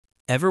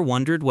Ever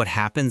wondered what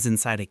happens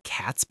inside a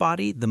cat's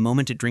body the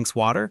moment it drinks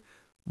water?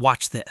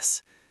 Watch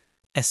this.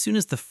 As soon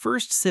as the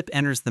first sip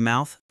enters the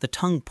mouth, the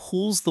tongue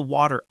pulls the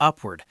water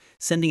upward,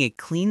 sending a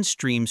clean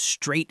stream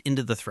straight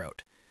into the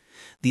throat.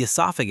 The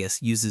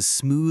esophagus uses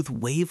smooth,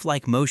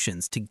 wave-like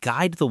motions to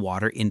guide the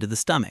water into the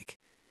stomach.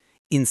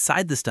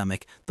 Inside the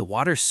stomach, the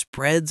water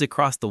spreads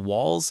across the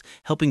walls,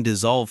 helping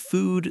dissolve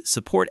food,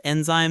 support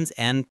enzymes,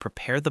 and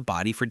prepare the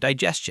body for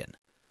digestion.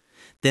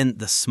 Then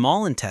the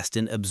small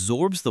intestine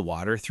absorbs the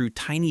water through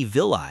tiny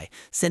villi,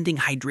 sending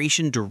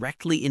hydration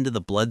directly into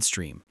the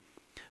bloodstream.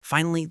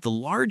 Finally, the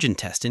large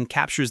intestine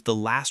captures the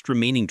last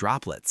remaining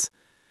droplets.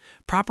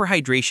 Proper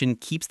hydration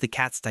keeps the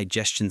cat's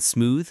digestion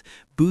smooth,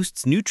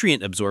 boosts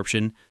nutrient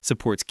absorption,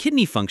 supports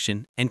kidney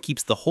function, and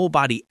keeps the whole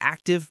body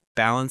active,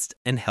 balanced,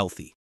 and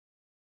healthy.